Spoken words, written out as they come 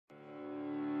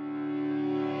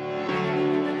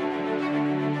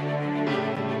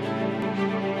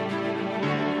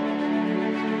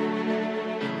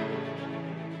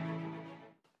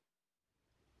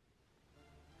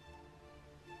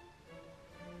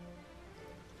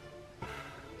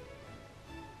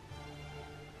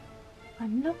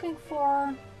I'm looking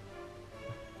for...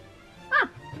 Ah,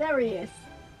 there he is.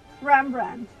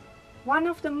 Rembrandt, one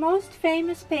of the most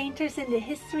famous painters in the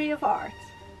history of art.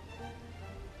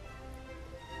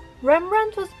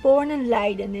 Rembrandt was born in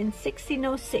Leiden in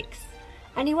 1606,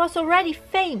 and he was already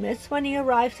famous when he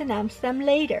arrived in Amsterdam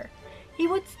later. He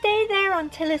would stay there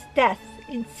until his death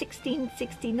in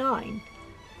 1669.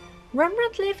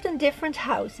 Rembrandt lived in different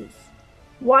houses.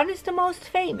 One is the most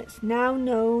famous, now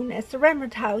known as the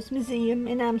Rembrandt House Museum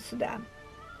in Amsterdam.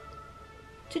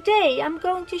 Today I'm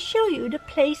going to show you the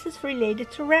places related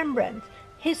to Rembrandt,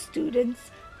 his students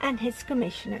and his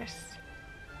commissioners.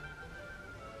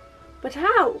 But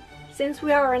how? Since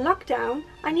we are in lockdown,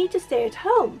 I need to stay at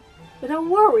home. But don't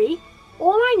worry,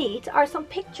 all I need are some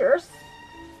pictures,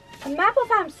 a map of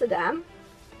Amsterdam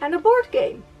and a board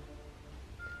game.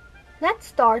 Let's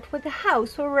start with the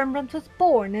house where Rembrandt was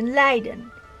born in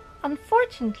Leiden.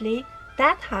 Unfortunately,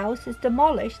 that house is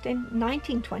demolished in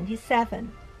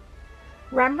 1927.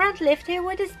 Rembrandt lived here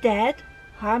with his dad,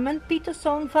 Herman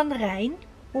Pieterszoon van Rijn,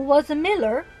 who was a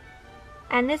miller,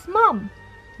 and his mom,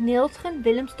 Neeltgen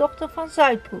Willemsdochter van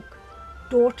Zuidbroek,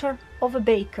 daughter of a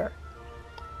baker.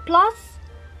 Plus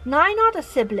 9 other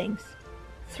siblings.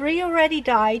 3 already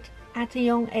died at a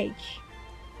young age.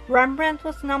 Rembrandt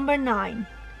was number 9.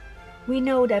 We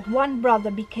know that one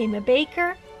brother became a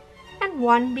baker and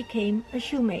one became a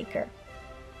shoemaker.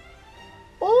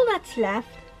 All that's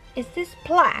left is this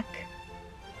plaque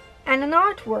and an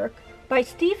artwork by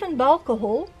Stephen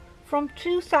Balkenhol from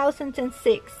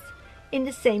 2006 in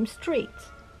the same street.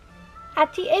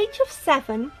 At the age of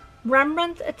 7,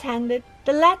 Rembrandt attended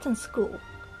the Latin school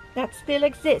that still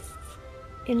exists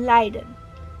in Leiden.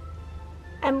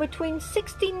 And between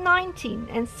 1619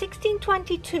 and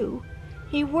 1622,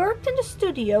 he worked in the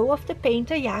studio of the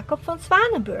painter Jacob van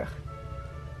Zwanenburg.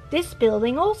 This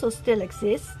building also still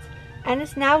exists and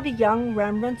is now the young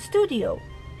Rembrandt studio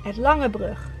at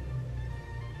Langebrug.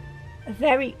 A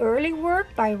very early work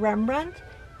by Rembrandt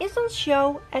is on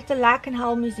show at the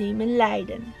Lakenhal Museum in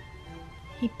Leiden.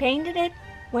 He painted it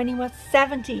when he was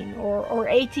 17 or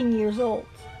 18 years old.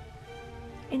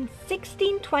 In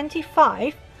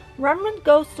 1625, Rembrandt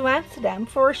goes to Amsterdam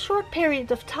for a short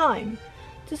period of time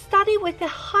to study with the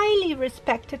highly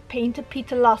respected painter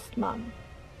Pieter Lastman.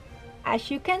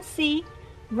 As you can see,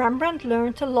 Rembrandt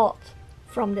learned a lot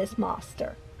from this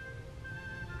master.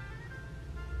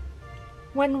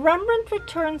 When Rembrandt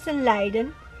returns in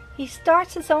Leiden, he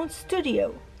starts his own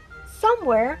studio,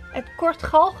 somewhere at Kort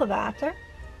Galgenwater,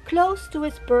 close to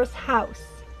his birth house.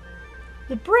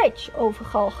 The bridge over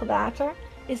Galgenwater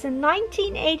is a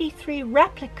 1983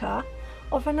 replica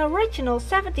of an original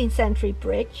 17th century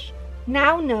bridge,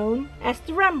 now known as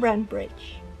the Rembrandt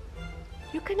Bridge.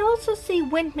 You can also see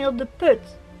Windmill de Put,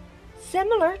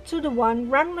 similar to the one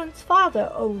Rembrandt's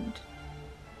father owned.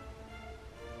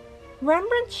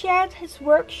 Rembrandt shared his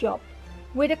workshop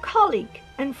with a colleague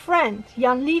and friend,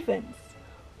 Jan Lievens,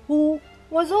 who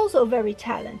was also very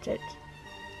talented.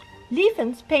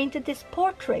 Lievens painted this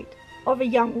portrait of a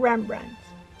young Rembrandt.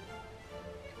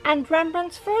 And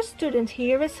Rembrandt's first student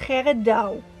here is Gerrit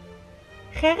Douw.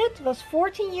 Gerrit was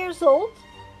 14 years old,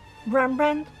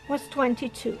 Rembrandt was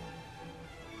 22.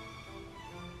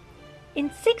 In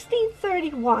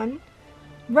 1631,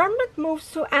 Rembrandt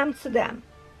moves to Amsterdam,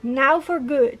 now for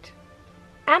good.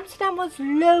 Amsterdam was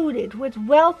loaded with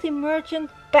wealthy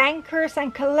merchants, bankers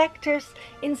and collectors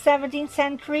in 17th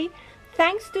century,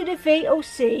 thanks to the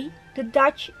VOC, the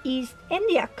Dutch East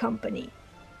India Company.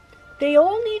 They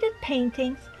all needed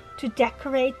paintings to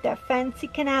decorate their fancy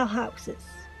canal houses.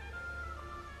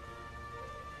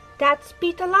 That's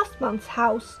Pieter Lastman's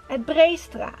house at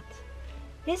Breestraat.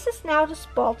 This is now the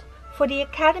spot for the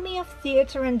Academy of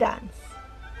Theatre and Dance.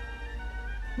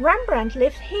 Rembrandt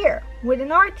lived here with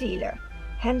an art dealer,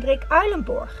 Hendrik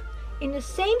Uilenborg, in the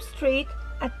same street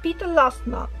as Pieter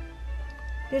Lastman.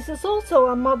 This is also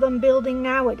a modern building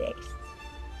nowadays.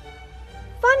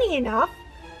 Funny enough,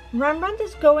 Rembrandt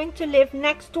is going to live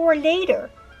next door later,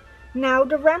 now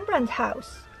the Rembrandt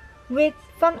house, with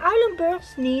Van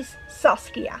Uilenburg's niece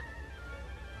Saskia.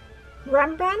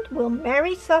 Rembrandt will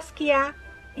marry Saskia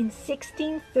in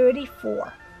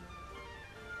 1634.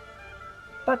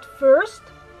 But first,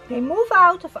 they move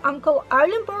out of Uncle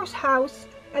Uilenborg's house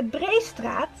at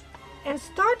Breestraat and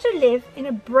start to live in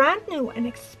a brand new and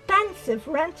expensive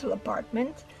rental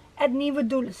apartment at Nieuwe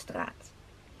Doelenstraat.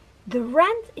 The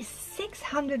rent is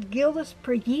 600 guilders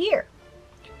per year.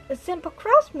 A simple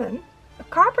craftsman, a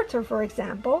carpenter for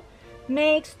example,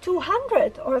 makes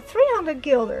 200 or 300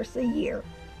 guilders a year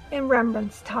in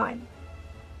Rembrandt's time.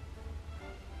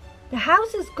 The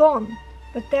house is gone,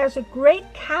 but there's a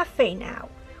great cafe now.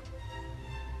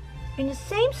 In the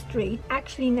same street,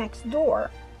 actually next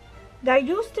door, there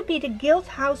used to be the guild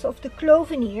house of the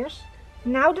Cloveniers,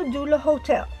 now the Doele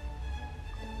Hotel.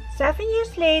 7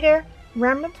 years later,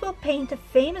 Rembrandt will paint a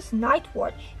famous night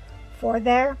watch for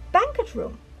their banquet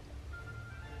room.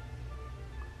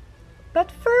 But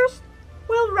first,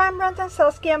 will Rembrandt and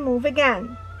Saskia move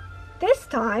again? This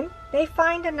time, they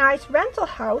find a nice rental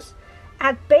house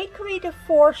at Bakery de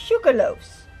Four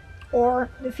Sugarloaves, or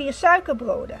the Vier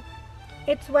Suikerbroden.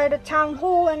 It's where the Town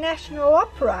Hall and National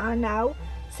Opera are now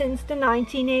since the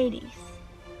 1980s.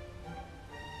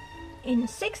 In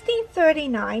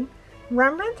 1639,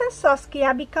 Rembrandt and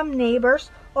Saskia become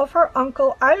neighbors of her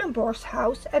uncle Uilenborg's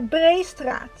house at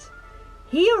Breestraat.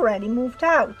 He already moved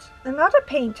out. Another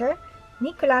painter,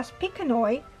 Nicolaas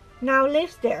Pickenoy, now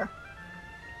lives there.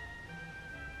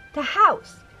 The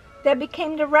house, that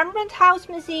became the Rembrandt House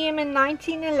Museum in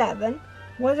 1911,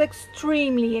 was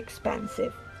extremely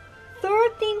expensive.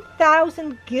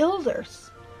 13,000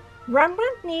 guilders.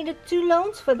 Rembrandt needed 2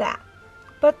 loans for that,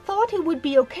 but thought he would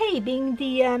be okay being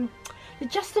the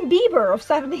Justin Bieber of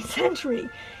 17th century.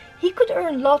 He could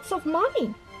earn lots of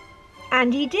money.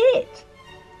 And he did.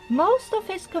 Most of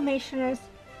his commissioners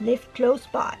lived close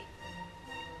by.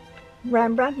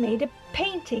 Rembrandt made a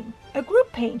painting, a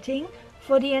group painting,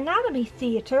 for the Anatomy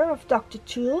Theatre of Dr.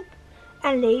 Tulp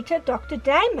and later Dr.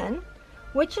 Dijman,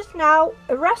 which is now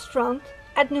a restaurant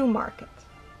at Newmarket.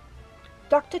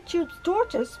 Dr. Tulp's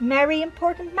daughters marry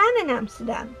important men in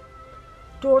Amsterdam.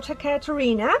 Daughter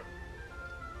Catharina,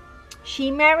 she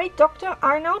married Dr.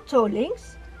 Arnoud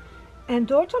Tolings, and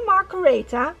daughter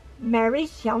Margaretha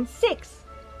marries Jan Six,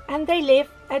 and they live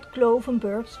at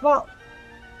Klovenburg's Wal.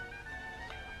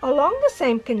 Along the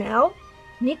same canal,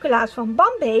 Nicolaas van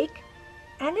Bambeek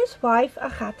and his wife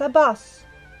Agatha Bas.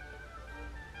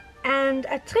 And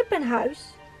at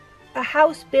Trippenhuis, a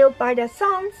house built by their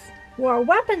sons, who are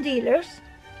weapon dealers,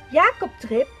 Jacob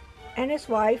Tripp and his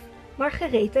wife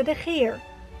Margaretha de Geer.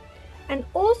 And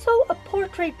also a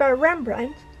portrait by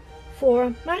Rembrandt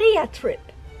for Maria Tripp.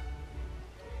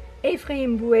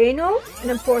 Ephraim Bueno, an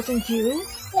important Jew.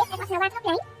 Yes, that was now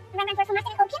Waterplein. Rembrandt worked for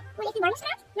Martin and Opium, who lived in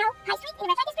Warmstraat, now High Street in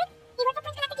the Red Light District. He worked for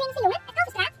Prince Galactic James de Jonge at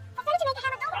Kalverstraat, for furniture maker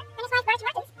Herman Dolder and his wife Bart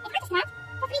Martens at Hartenstraat,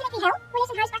 for Friedrich Hel, who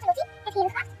lives in Huis Bartolotti at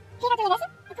Herengracht, Gerard de Lenesse,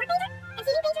 a court painter, and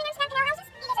ceiling painter in Amsterdam Canal Houses,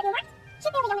 he lives at Newmarkt,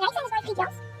 shipbuilder Jan Rijs and his wife Griet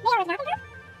Jans, mayor at Rapenburg.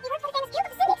 He worked for the famous Guild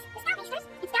of the Syndics, the Staalmeesters,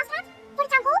 in Staalstraat, for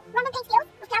the Town Hall, Rembrandt paints the Oath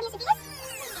of Claudius Ophidius.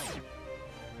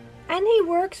 And he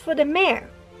works for the mayor,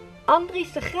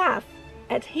 Andries de Graaf,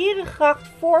 at Herengracht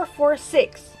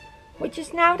 446, which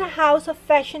is now the house of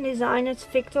fashion designers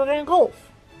Victor and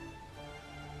Rolf.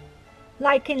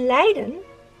 Like in Leiden,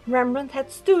 Rembrandt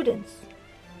had students.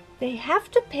 They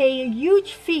have to pay a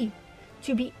huge fee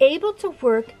to be able to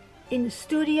work in the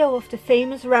studio of the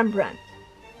famous Rembrandt.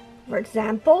 For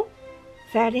example,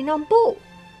 Ferdinand Bol.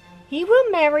 He will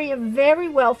marry a very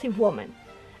wealthy woman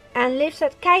and lives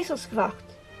at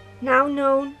Keizersgracht, now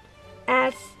known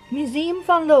as Museum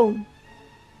van Loon.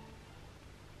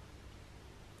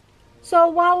 So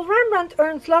while Rembrandt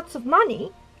earns lots of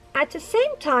money, at the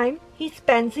same time he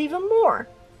spends even more.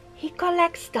 He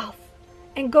collects stuff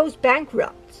and goes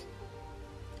bankrupt.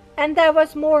 And there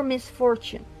was more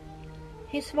misfortune.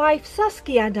 His wife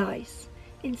Saskia dies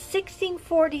in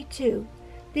 1642,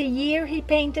 the year he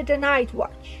painted the Night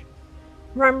Watch.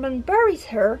 Rembrandt buries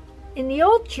her in the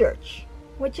old church,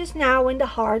 which is now in the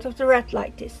heart of the Red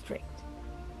Light District.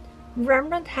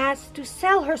 Rembrandt has to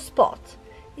sell her spot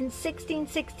in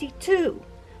 1662,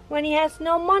 when he has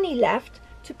no money left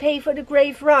to pay for the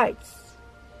grave rites.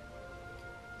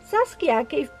 Saskia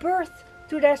gave birth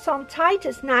to their son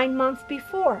Titus 9 months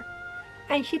before,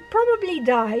 and she probably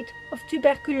died of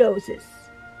tuberculosis.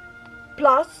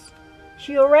 Plus,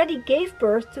 she already gave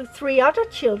birth to 3 other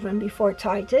children before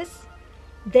Titus.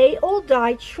 They all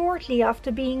died shortly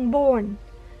after being born,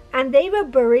 and they were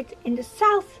buried in the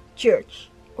South Church,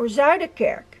 or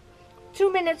Zuiderkerk,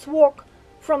 2 minutes walk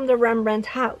from the Rembrandt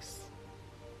house.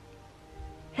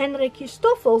 Hendrik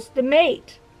Justoffels, the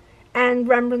maid, and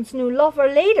Rembrandt's new lover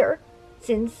later,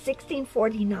 since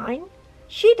 1649,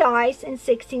 she dies in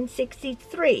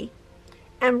 1663,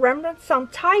 and Rembrandt's son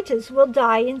Titus will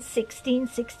die in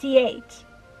 1668.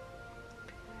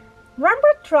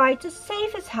 Rembrandt tried to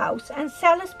save his house and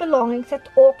sell his belongings at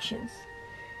auctions,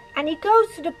 and he goes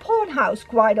to the pawn house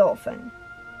quite often.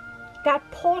 That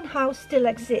pawn house still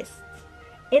exists.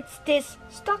 It's this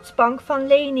Stadsbank van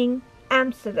Lening,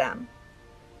 Amsterdam.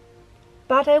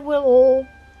 But it will all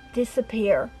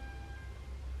disappear.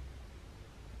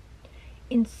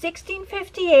 In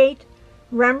 1658,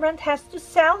 Rembrandt has to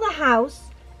sell the house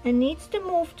and needs to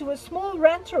move to a small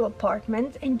rental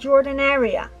apartment in Jordan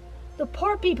area, the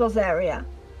poor people's area,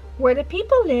 where the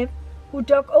people live who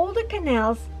dug all the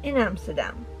canals in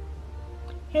Amsterdam.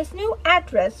 His new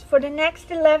address for the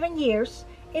next 11 years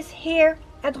is here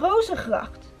at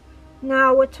Rozengracht,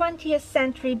 now a 20th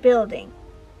century building.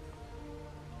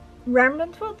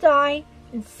 Rembrandt will die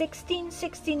in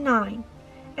 1669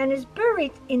 and is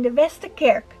buried in the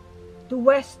Westerkerk, the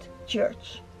West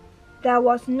Church. There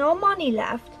was no money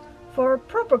left for a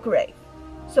proper grave,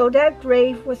 so that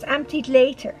grave was emptied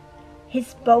later.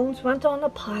 His bones went on a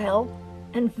pile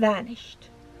and vanished.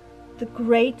 The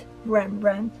great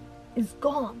Rembrandt is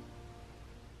gone.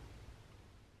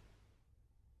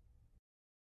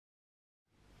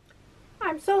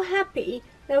 I'm so happy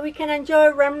that we can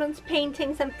enjoy Rembrandt's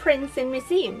paintings and prints in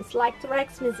museums like the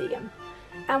Rijksmuseum.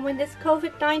 And when this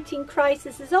COVID-19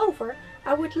 crisis is over,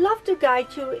 I would love to guide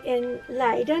you in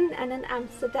Leiden and in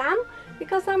Amsterdam,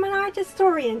 because I'm an art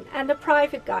historian and a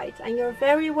private guide, and you're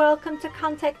very welcome to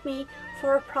contact me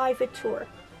for a private tour.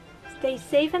 Stay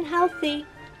safe and healthy.